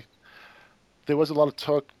sure there was a lot of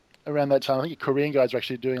talk around that time. I think the Korean guys were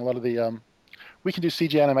actually doing a lot of the we can do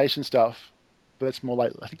CG animation stuff, but that's more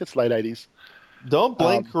like, I think that's late 80s. Don't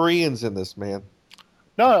blame Koreans in this, man.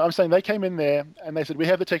 No, I'm saying they came in there and they said, we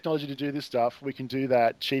have the technology to do this stuff. We can do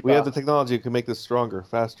that cheaper. We have the technology that can make this stronger,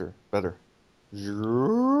 faster, better. We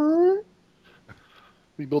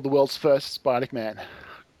build the world's first Spider-Man.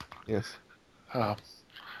 Yes.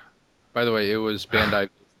 By the way, it was Bandai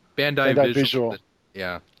Visual.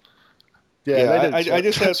 Yeah. Yeah, I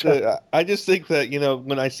just have to. I just think that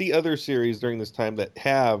when I see other series during this time that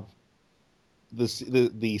have the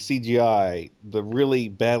CGI, the really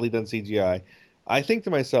badly done CGI, I think to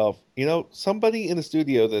myself, somebody in the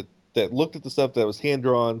studio that looked at the stuff that was hand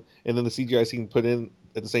drawn and then the CGI scene put in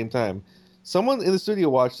at the same time. Someone in the studio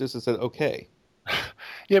watched this and said, "Okay."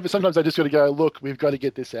 Yeah, but sometimes I just got to go. Look, we've got to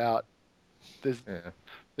get this out. There's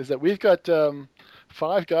that we've got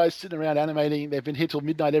 5 guys sitting around animating. They've been here till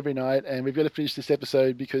midnight every night, and we've got to finish this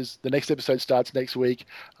episode because the next episode starts next week.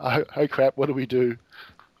 Oh crap! What do we do?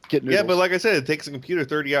 Get noodles. Yeah, but like I said, it takes a computer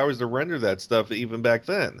 30 hours to render that stuff even back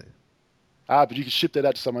then. But you can ship that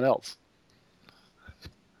out to someone else.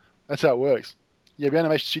 That's how it works. You have your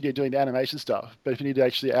animation studio doing the animation stuff, but if you need to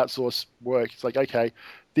actually outsource work, it's like, okay,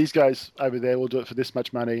 these guys over there will do it for this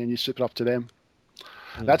much money, and you ship it off to them.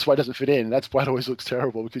 That's why it doesn't fit in. That's why it always looks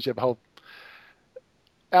terrible, because you have a whole...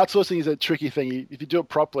 Outsourcing is a tricky thing. If you do it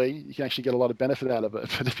properly, you can actually get a lot of benefit out of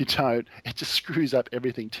it. But if you don't, it just screws up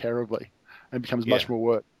everything terribly and becomes much more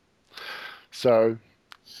work. So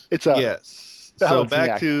it's a... Yes. So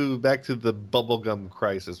back to the Bubblegum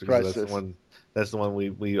Crisis, because that's the one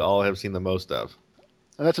we all have seen the most of.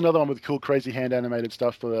 And that's another one with cool, crazy hand animated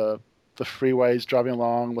stuff for the freeways driving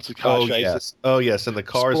along. What's the car chase? Yes. Oh yes, and the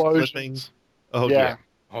cars flipping. Oh yeah.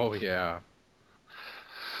 Oh yeah.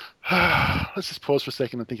 Let's just pause for a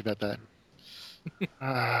second and think about that.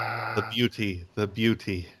 The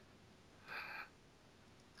beauty.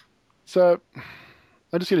 So,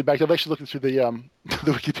 I'm just getting back. I'm actually looking through the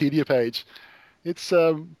the Wikipedia page. It's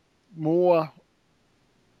more.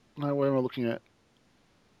 No, where am I looking at?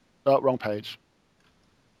 Oh, wrong page.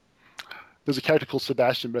 There's a character called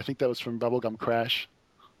Sebastian, but I think that was from Bubblegum Crash,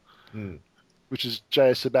 which is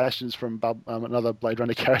J.S. Sebastian's from another Blade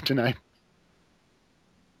Runner character name.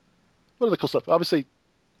 What other cool stuff? Obviously,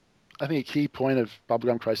 I think a key point of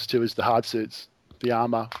Bubblegum Crisis 2 is the hard suits, the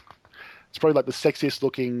armor. It's probably like the sexiest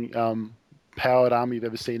looking powered armor you've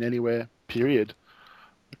ever seen anywhere, period.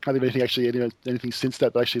 I can't think of anything since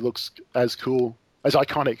that actually looks as cool, as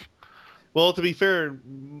iconic. Well, to be fair,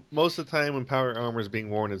 most of the time when power armor is being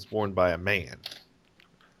worn, it's worn by a man.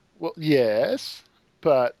 Well, yes,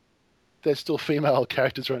 but there's still female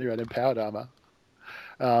characters running around in powered armor.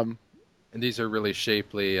 And these are really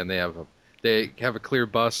shapely, and they have a clear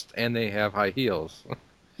bust, and they have high heels.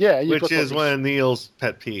 Yeah, which is one of Neil's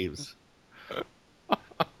pet peeves.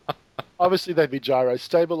 Obviously, they'd be gyro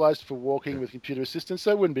stabilized for walking with computer assistance,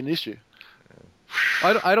 so it wouldn't be an issue.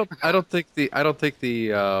 I don't think the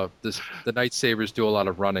Nightsabers do a lot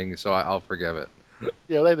of running, so I'll forgive it.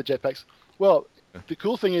 Yeah, they have the jetpacks. Well, the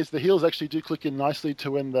cool thing is the heels actually do click in nicely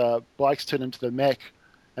to when the bikes turn into the mech,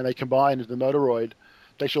 and they combine into the Motoroid.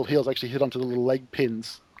 The actual heels actually hit onto the little leg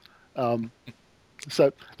pins.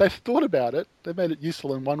 So they've thought about it. They've made it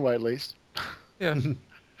useful in one way at least. Yeah.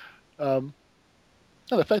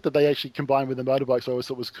 And the fact that they actually combined with the motorbikes I always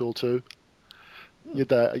thought was cool too.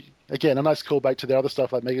 Again, a nice callback to their other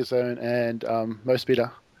stuff like Megazone and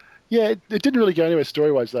Mospeeder. Yeah, it didn't really go anywhere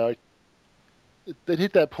story-wise though. They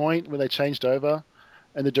hit that point when they changed over,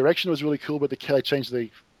 and the direction was really cool, but they changed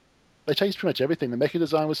pretty much everything. The mecha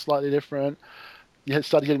design was slightly different. You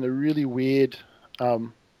started getting the really weird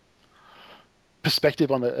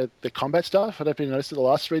perspective on the combat stuff. I don't know if you noticed in the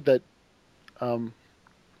last read that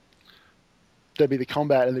there'd be the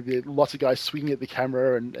combat and there'd be lots of guys swinging at the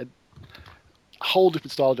camera and whole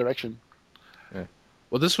different style of direction. Yeah.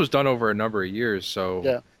 Well, this was done over a number of years, so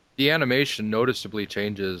Yeah. the animation noticeably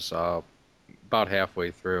changes about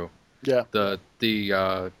halfway through. Yeah. The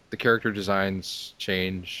character designs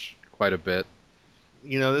change quite a bit.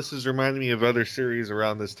 This is reminding me of other series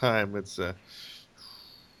around this time. It's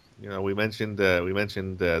we mentioned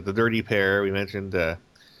the Dirty Pair. We mentioned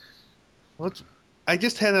I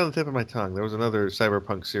just had it on the tip of my tongue. There was another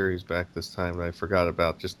cyberpunk series back this time that I forgot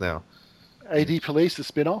about just now. AD Police, the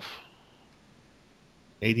spin-off.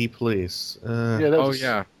 AD Police.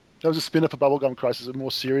 That was a spin-off of Bubblegum Crisis, a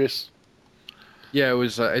more serious. Yeah, it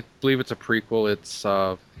was. I believe it's a prequel. It's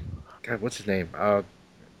God, what's his name?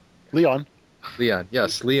 Leon. Leon.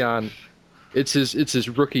 Yes, Leon. It's his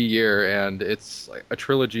rookie year, and it's like a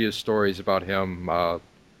trilogy of stories about him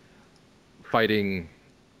fighting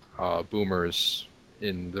boomers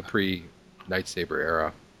in the pre-Night Saber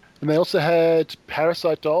era. And they also had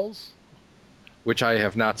Parasite Dolls, which I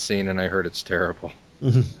have not seen, and I heard it's terrible.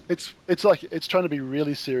 It's trying to be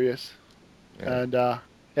really serious, and by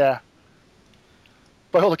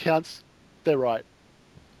all accounts, they're right.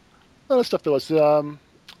 Other stuff there was.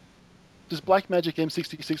 Does Black Magic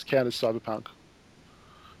M66 count as cyberpunk?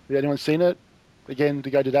 Has anyone seen it? Again, the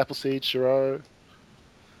guy did Appleseed, Shiro.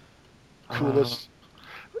 Coolest.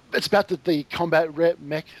 It's about the combat rep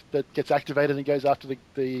mech that gets activated and goes after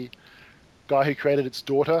the guy who created its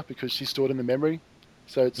daughter because she's stored in the memory.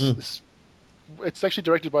 So it's actually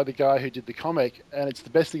directed by the guy who did the comic, and it's the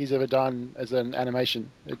best thing he's ever done as an animation.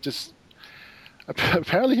 It just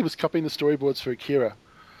apparently he was copying the storyboards for Akira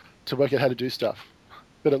to work out how to do stuff,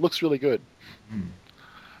 but it looks really good.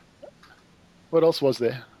 What else was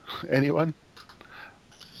there? Anyone?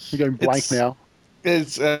 You're going blank now.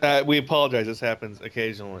 It's we apologize. This happens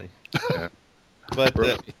occasionally. Yeah. But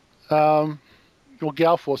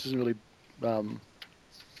Gal Force isn't really.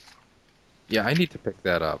 Yeah, I need to pick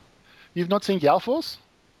that up. You've not seen Gal Force?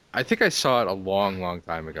 I think I saw it a long, long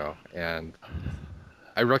time ago, and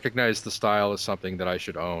I recognize the style as something that I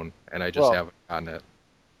should own, and I just haven't gotten it.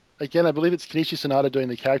 Again, I believe it's Kenichi Sonata doing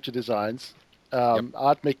the character designs,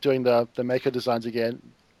 Artmic doing the maker designs again.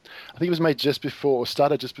 I think it was made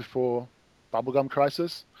started just before Bubblegum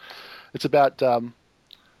Crisis. It's about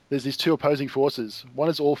there's these two opposing forces. One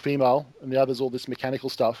is all female, and the other is all this mechanical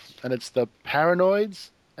stuff. And it's the Paranoids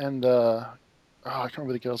and I can't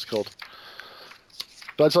remember what the girl's called.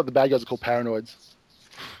 But it's like the bad guys are called Paranoids.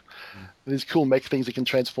 These cool mech things that can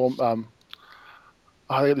transform. They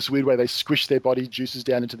got this weird way they squish their body juices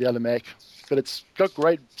down into the other mech. But it's got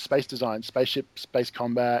great space design, spaceship, space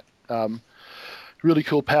combat, really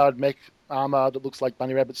cool powered mech armor that looks like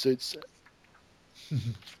bunny rabbit suits.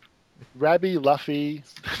 Rabby, Luffy,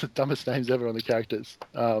 the dumbest names ever on the characters.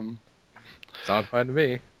 Sounds fine to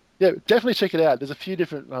me. Yeah, definitely check it out. There's a few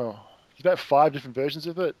different, there's about 5 different versions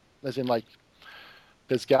of it. As in, like,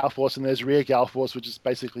 there's Gal Force and there's Rear Gal Force, which is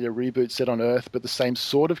basically a reboot set on Earth, but the same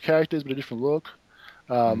sort of characters, but a different look.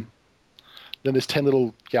 Then there's 10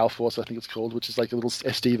 Little Gal Force, I think it's called, which is like a little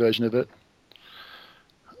SD version of it.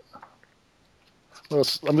 What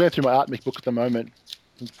else? I'm going through my Artmic book at the moment.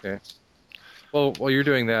 Okay. Well, while you're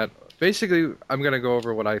doing that, basically, I'm going to go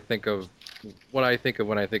over what I think of when I think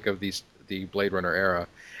of the Blade Runner era,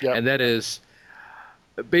 and that is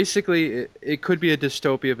basically it could be a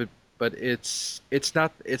dystopia, but it's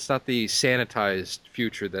not the sanitized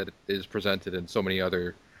future that is presented in so many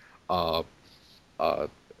other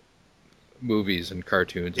movies and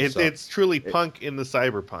cartoons. And it's truly punk in the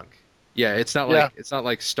cyberpunk. Yeah, it's not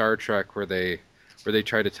like Star Trek where they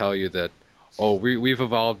try to tell you that we've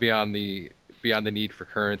evolved beyond the need for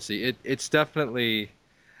currency. It's definitely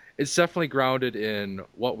grounded in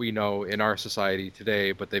what we know in our society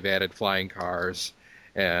today, but they've added flying cars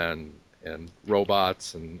and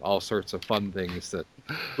robots and all sorts of fun things that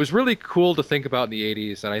was really cool to think about in the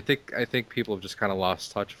 80s, and I think people have just kind of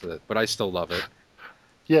lost touch with it, but I still love it.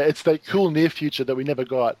 Yeah, it's that cool near future that we never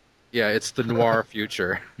got. Yeah, it's the noir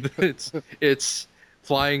future. It's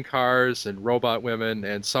flying cars and robot women,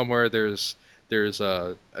 and somewhere there's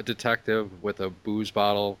a detective with a booze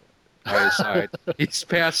bottle by his side. He's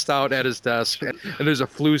passed out at his desk, and there's a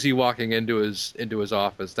floozy walking into his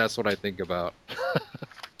office. That's what I think about.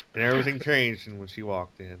 And everything changed when she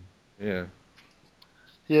walked in. Yeah.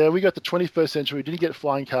 Yeah, we got the 21st century. We didn't get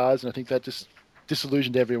flying cars, and I think that just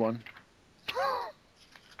disillusioned everyone.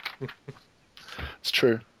 It's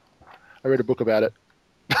true. I read a book about it.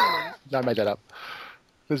 No, I made that up.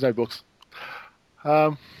 There's no books.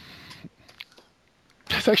 There's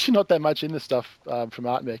actually not that much in this stuff from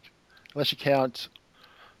Artmic, unless you count.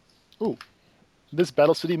 This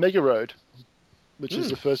Battle City Mega Road, which is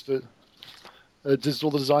the first. Just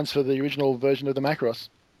all the designs for the original version of the Macross.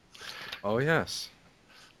 Oh yes.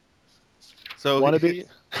 So Wannabe.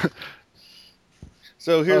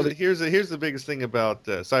 So Oh, here's the biggest thing about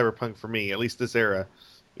cyberpunk for me, at least this era.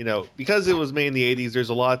 You know, because it was made in the '80s, there's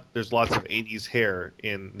lots of '80s hair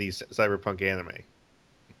in these cyberpunk anime.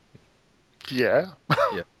 Yeah.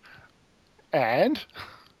 Yeah. And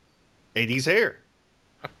 80s hair.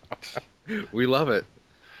 We love it.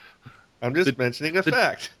 I'm just mentioning a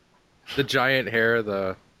fact. The giant hair,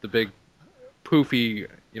 the big poofy,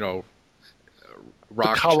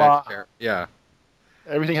 rock colour. check hair. Yeah.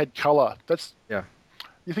 everything had color. That's Yeah.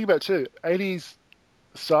 You think about it too. 80s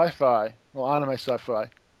sci-fi or anime sci-fi,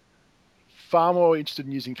 far more interested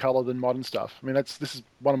in using color than modern stuff. I mean, this is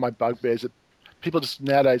one of my bugbears that people just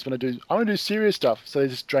nowadays want to do. I want to do serious stuff, so they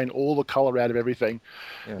just drain all the color out of everything.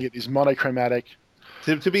 Yeah. You get these monochromatic.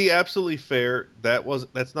 To be absolutely fair,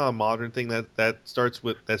 that's not a modern thing. That started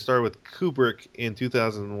with Kubrick in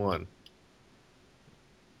 2001.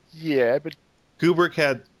 Yeah, but Kubrick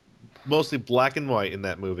had mostly black and white in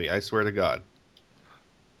that movie. I swear to God.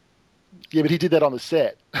 he did that on the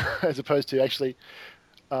set, as opposed to actually,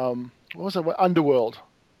 what was it? Underworld.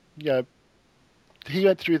 He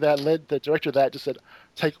went through that. The director of that just said,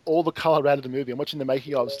 take all the color out of the movie. I'm watching the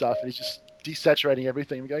making of stuff, and he's just desaturating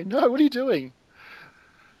everything. I'm going, no, what are you doing?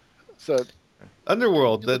 So,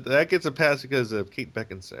 Underworld, that gets a pass because of Kate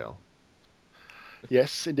Beckinsale.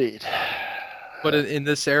 yes, indeed. But in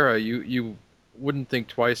this era, you wouldn't think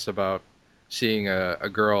twice about seeing a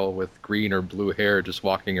girl with green or blue hair just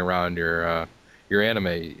walking around your anime.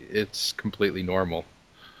 It's completely normal.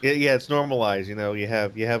 Yeah, it's normalized. You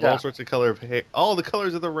have all sorts of color of hair, all the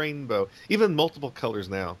colors of the rainbow, even multiple colors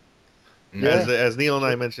now. Yeah. As Neil and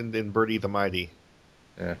I mentioned in Birdie the Mighty.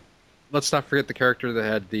 Yeah. Let's not forget the character that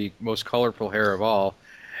had the most colorful hair of all,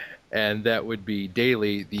 and that would be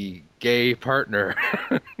Daly, the gay partner,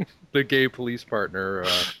 the gay police partner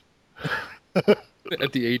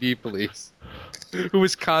at the AD police, who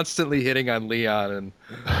was constantly hitting on Leon and.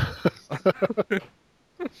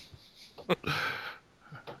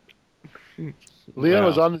 Leon Wow.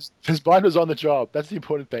 was on his mind was on the job. That's the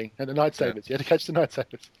important thing. And the night sabers. You had to catch the night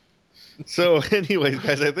sabers. So, anyways,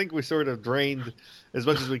 guys, I think we sort of drained as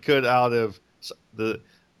much as we could out of the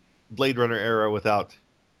Blade Runner era without,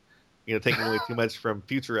 taking away too much from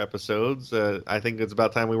future episodes. I think it's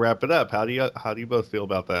about time we wrap it up. How do you both feel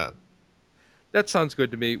about that? That sounds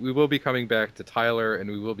good to me. We will be coming back to Tyler, and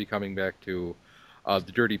we will be coming back to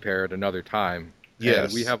the Dirty Pair at another time. Yes.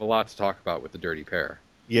 And we have a lot to talk about with the Dirty Pair.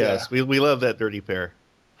 Yes, we love that dirty pair.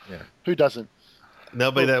 Yeah. Who doesn't?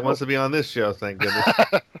 Nobody that wants to be on this show, thank goodness.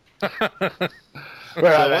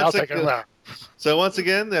 I'll take it around. So once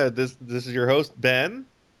again, this is your host Ben.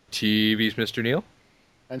 TV's Mr. Neil.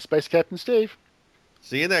 And Space Captain Steve.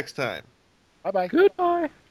 See you next time. Bye-bye. Goodbye.